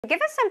Give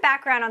us some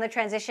background on the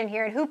transition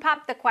here and who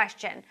popped the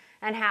question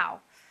and how.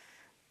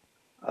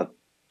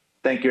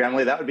 Thank you,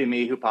 Emily. That would be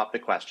me who popped the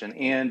question.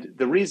 And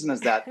the reason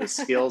is that the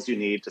skills you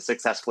need to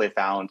successfully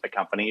found a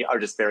company are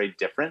just very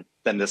different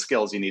than the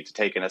skills you need to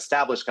take an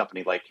established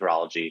company like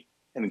Curology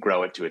and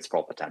grow it to its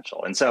full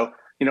potential. And so,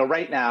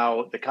 right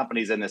now, the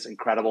company's in this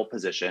incredible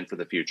position for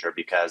the future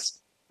because,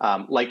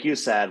 like you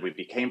said, we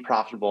became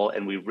profitable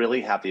and we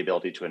really have the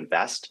ability to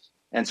invest.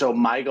 And so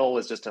my goal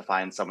was just to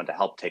find someone to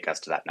help take us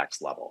to that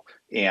next level.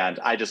 And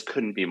I just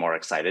couldn't be more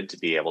excited to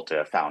be able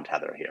to found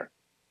Heather here.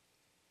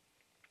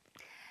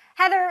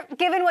 Heather,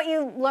 given what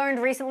you learned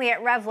recently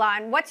at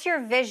Revlon, what's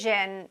your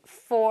vision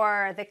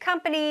for the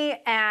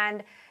company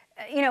and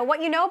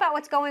what you know about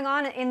what's going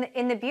on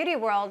in the beauty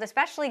world,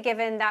 especially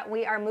given that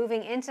we are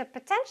moving into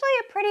potentially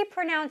a pretty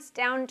pronounced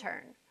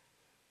downturn?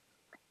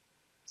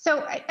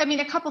 So,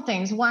 a couple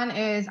things. One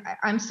is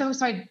I'm so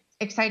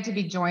excited to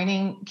be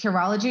joining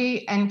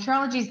Curology, and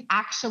Curology is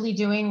actually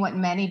doing what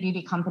many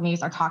beauty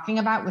companies are talking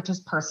about, which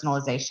is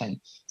personalization.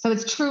 So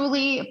it's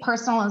truly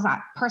personalized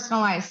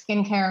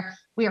skincare.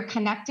 We are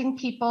connecting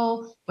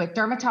people with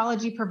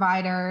dermatology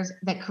providers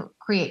that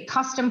create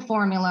custom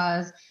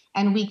formulas,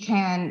 and we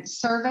can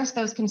service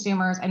those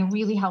consumers and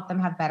really help them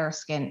have better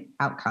skin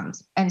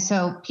outcomes. And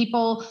so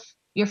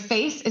your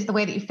face is the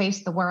way that you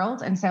face the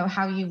world. And so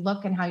how you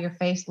look and how your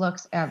face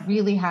looks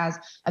really has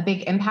a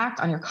big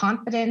impact on your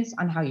confidence,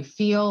 on how you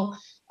feel,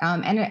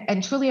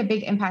 and truly a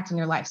big impact in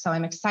your life. So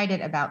I'm excited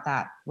about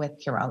that with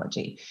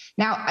Curology.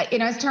 Now,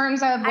 in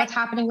terms of what's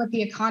happening with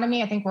the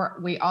economy, I think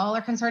we all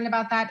are concerned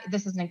about that.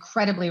 This is an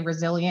incredibly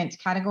resilient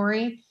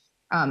category.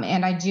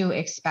 And I do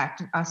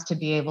expect us to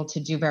be able to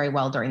do very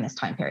well during this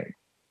time period.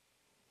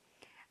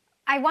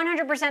 I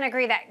 100%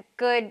 agree that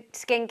good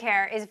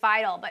skincare is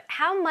vital, but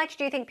how much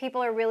do you think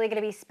people are really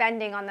going to be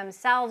spending on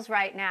themselves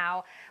right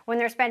now when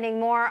they're spending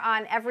more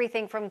on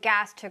everything from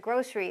gas to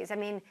groceries?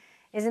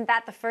 Isn't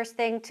that the first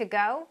thing to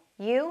go?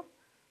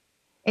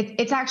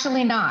 It's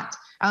actually not.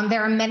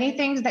 There are many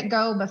things that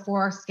go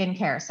before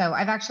skincare. So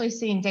I've actually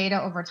seen data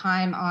over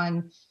time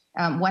on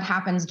what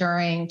happens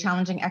during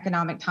challenging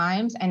economic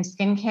times, and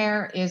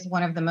skincare is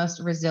one of the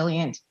most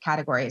resilient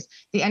categories.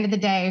 At the end of the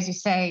day, as you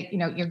say,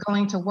 you're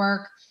going to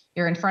work,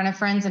 you're in front of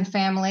friends and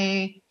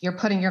family, you're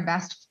putting your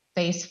best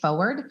face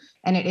forward,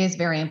 and it is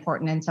very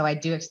important. And so I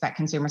do expect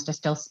consumers to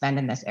still spend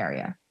in this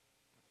area.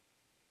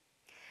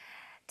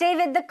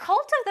 David, the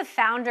cult of the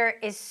founder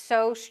is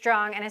so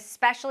strong, and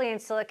especially in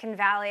Silicon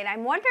Valley. And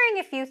I'm wondering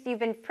if you've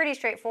been pretty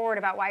straightforward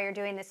about why you're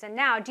doing this. And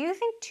now, do you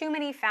think too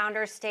many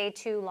founders stay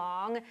too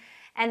long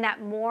and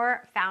that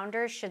more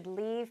founders should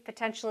leave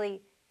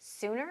potentially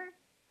sooner?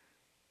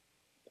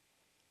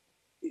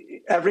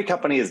 Every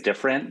company is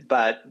different,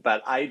 but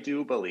I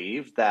do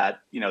believe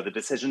that, the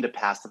decision to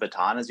pass the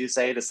baton, as you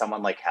say, to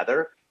someone like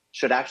Heather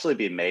should actually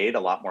be made a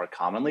lot more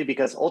commonly,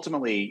 because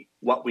ultimately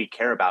what we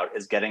care about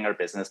is getting our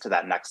business to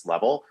that next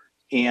level.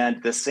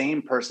 And the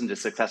same person to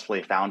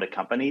successfully found a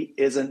company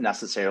isn't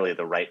necessarily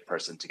the right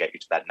person to get you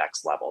to that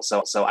next level.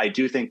 So I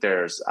do think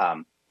there's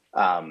a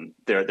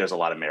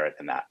lot of merit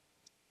in that.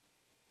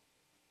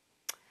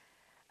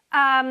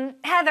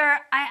 Heather,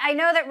 I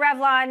know that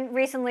Revlon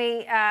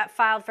recently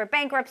filed for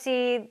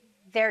bankruptcy.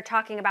 They're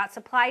talking about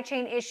supply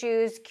chain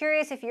issues.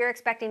 Curious if you're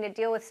expecting to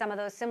deal with some of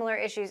those similar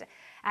issues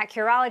at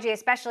Curology,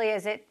 especially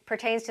as it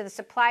pertains to the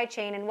supply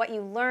chain and what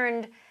you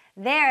learned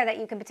there that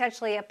you can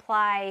potentially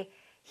apply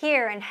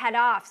here and head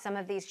off some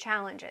of these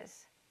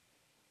challenges.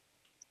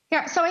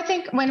 Yeah, so I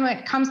think when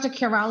it comes to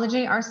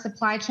Curology, our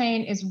supply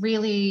chain is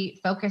really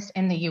focused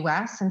in the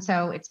US, and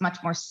so it's much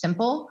more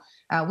simple.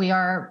 We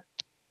are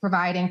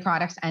providing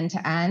products end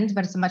to end,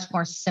 but it's a much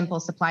more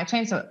simple supply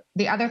chain. So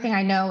the other thing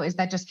I know is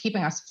that just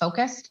keeping us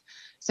focused.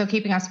 So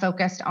keeping us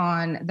focused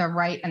on the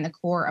right and the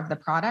core of the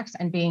products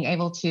and being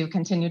able to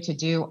continue to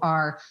do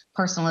our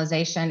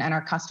personalization and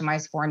our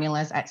customized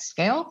formulas at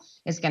scale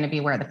is going to be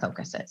where the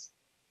focus is.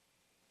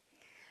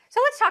 So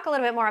let's talk a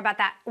little bit more about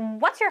that.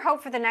 What's your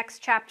hope for the next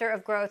chapter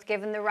of growth,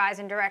 given the rise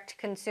in direct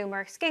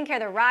consumer skincare,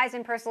 the rise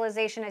in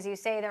personalization, as you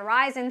say, the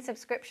rise in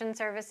subscription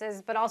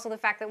services, but also the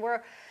fact that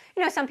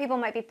some people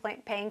might be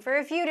paying for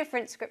a few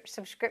different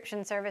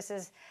subscription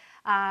services,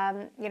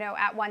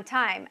 at one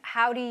time.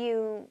 How do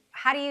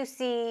you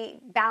see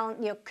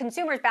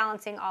consumers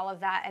balancing all of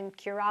that and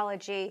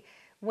Curology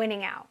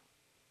winning out?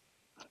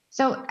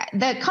 So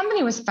the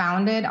company was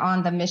founded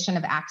on the mission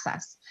of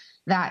access,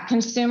 that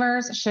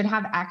consumers should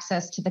have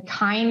access to the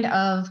kind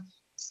of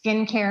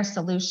skincare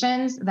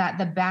solutions that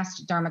the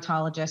best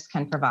dermatologists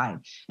can provide.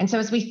 And so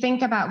as we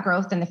think about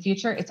growth in the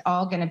future, it's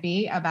all going to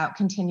be about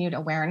continued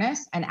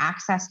awareness and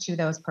access to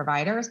those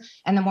providers.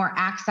 And the more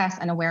access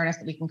and awareness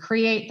that we can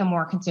create, the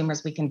more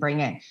consumers we can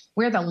bring in.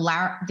 We're the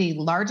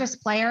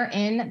largest player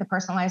in the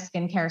personalized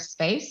skincare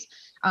space,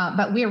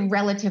 but we're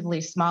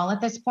relatively small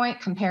at this point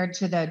compared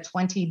to the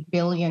 $20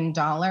 billion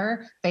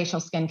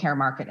facial skincare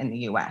market in the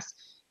US.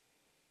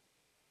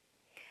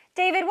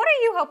 David, what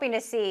are you hoping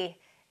to see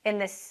in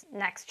this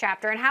next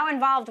chapter, and how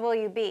involved will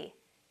you be?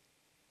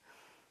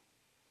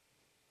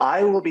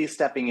 I will be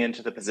stepping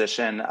into the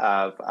position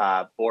of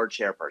board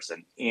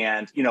chairperson.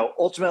 And,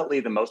 ultimately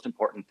the most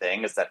important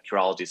thing is that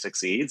Curology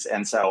succeeds.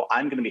 And so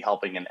I'm going to be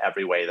helping in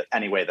any way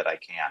that I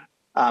can.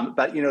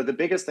 But, the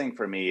biggest thing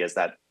for me is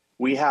that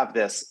we have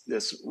this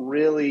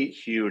really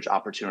huge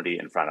opportunity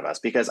in front of us,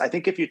 because I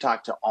think if you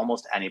talk to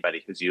almost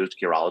anybody who's used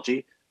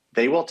Curology,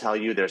 they will tell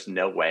you there's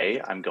no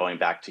way I'm going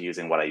back to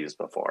using what I used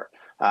before.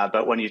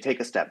 But when you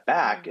take a step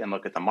back and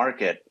look at the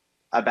market,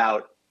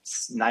 about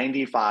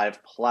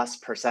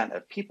 95+%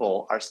 of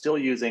people are still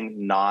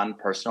using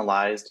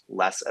non-personalized,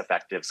 less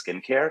effective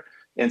skincare.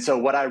 And so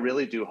what I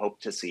really do hope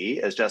to see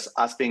is just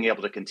us being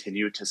able to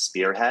continue to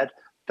spearhead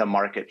the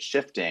market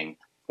shifting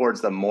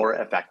towards the more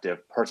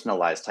effective,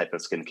 personalized type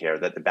of skincare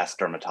that the best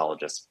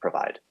dermatologists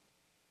provide.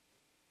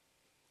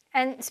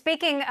 And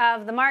speaking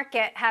of the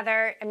market,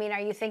 Heather, are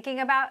you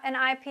thinking about an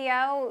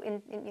IPO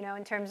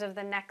in terms of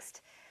the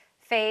next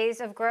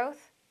phase of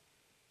growth?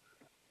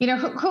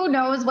 Who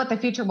knows what the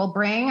future will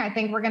bring? I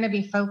think we're going to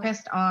be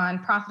focused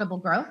on profitable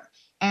growth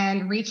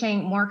and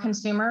reaching more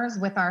consumers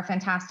with our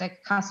fantastic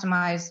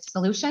customized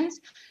solutions,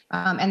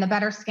 and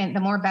the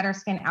more better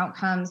skin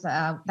outcomes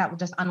that will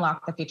just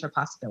unlock the future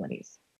possibilities.